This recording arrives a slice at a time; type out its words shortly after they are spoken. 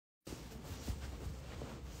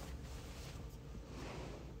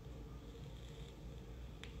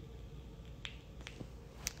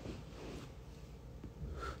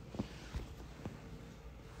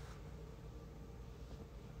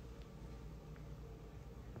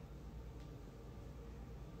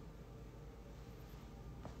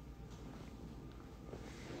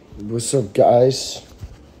What's up, guys?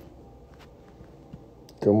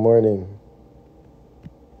 Good morning.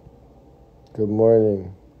 Good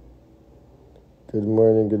morning. Good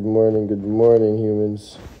morning, good morning, good morning,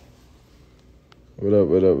 humans. What up,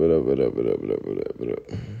 what up, what up, what up, what up, what up, what up, what up?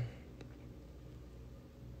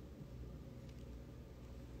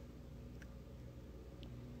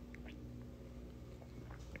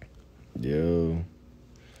 Yo.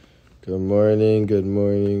 Good morning, good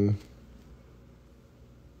morning.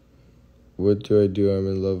 What do? I'm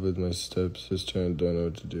in love with my stepsister and don't know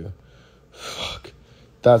what to do. Fuck.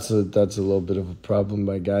 That's a little bit of a problem,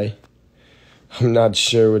 my guy. I'm not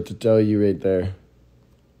sure what to tell you right there.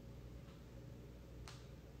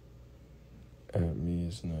 At me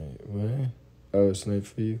is night. What? Oh, it's night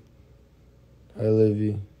for you? Hi,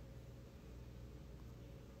 Livy.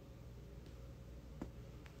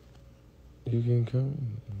 You can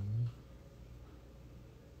come.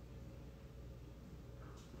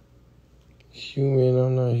 Human,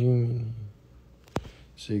 I'm not human.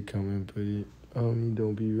 Say come and put it on me.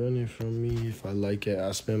 Don't be running from me. If I like it,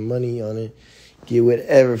 I spend money on it. Get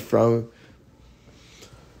whatever from it.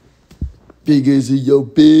 Figures in your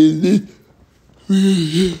business.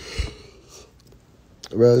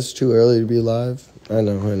 Bro, it's too early to be live. I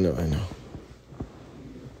know.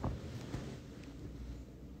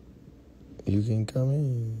 You can come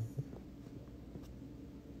in.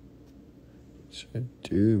 Sure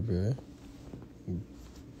do, bro.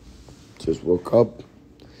 Just woke up.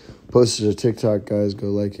 Posted a TikTok, guys. Go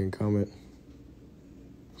like and comment.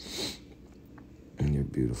 And you're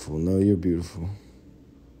beautiful. No, you're beautiful.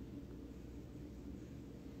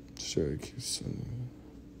 Sure, keep sending.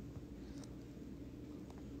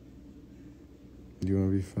 You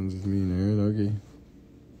want to be friends with me and Aaron? Okay.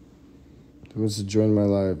 Who wants to join my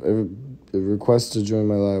live? Every request to join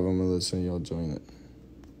my live, I'm going to listen. Y'all join it.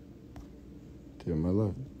 Dude, my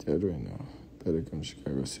live dead right now. Better come to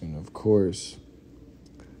Chicago soon. Of course.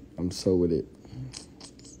 I'm so with it.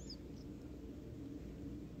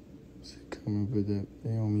 Come with that.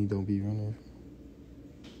 They on me, don't be running.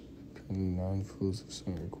 Pending 9 fools of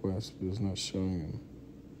some requests, but it's not showing them.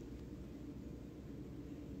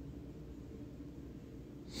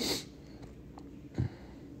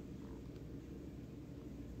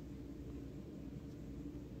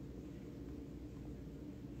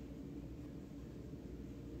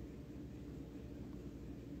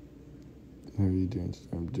 How are you doing today?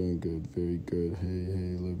 I'm doing good, very good.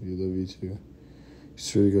 Hey, love you too. You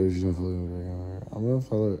swear to God, if you don't follow me back, I'm gonna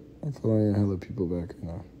follow. I'm following a hella people back right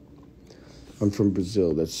now. I'm from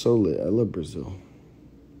Brazil. That's so lit. I love Brazil.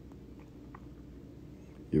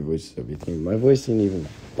 Your voice is everything. My voice ain't even my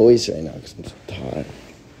voice right now because I'm so tired.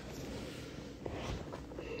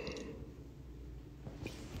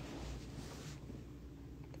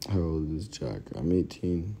 How old is Jack? I'm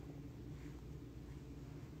 18.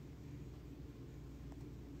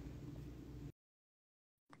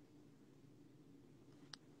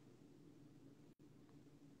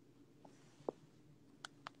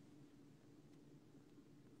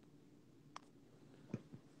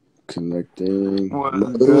 Connecting.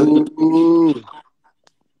 What's good?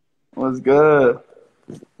 What's good?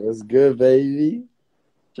 What's good, baby?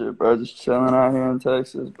 Shit, bro, just chilling out here in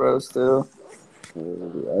Texas, bro, still.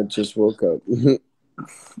 I just woke up.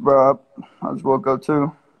 Bro, I just woke up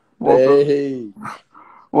too. Woke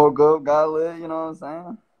up, got lit, you know what I'm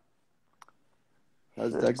saying?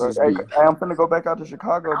 How's Shit, bro. Texas Hey, be? I'm finna go back out to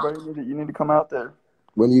Chicago, bro. You need to come out there.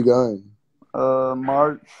 When you going?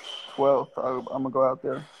 March 12th, I'm gonna go out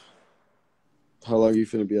there. How long are you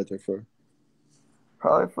finna be out there for?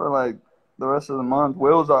 Probably for like the rest of the month.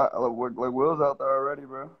 Will's out there already,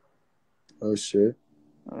 bro. Oh shit.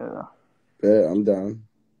 Yeah. Bet, I'm down.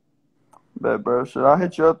 Bet, bro. Shit, I'll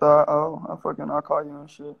hit you up though. I'll call you and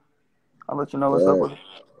shit. I'll let you know what's up with it.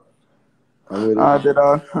 I'm with it. Alright, bet,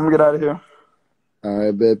 dog. I'm gonna get out of here.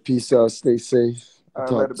 Alright, bet. Peace out. Stay safe. I'll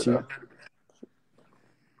Alright, talk later, to you.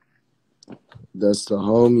 bet. That's the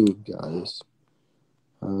homie, guys.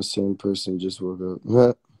 Same person just woke up.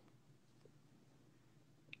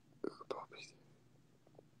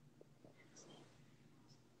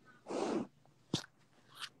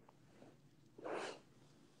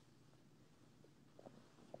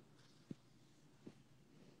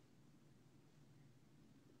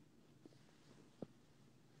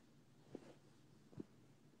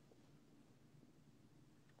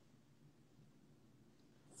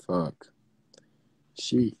 Fuck.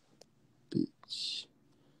 She, bitch.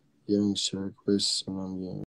 Young Shark, where's some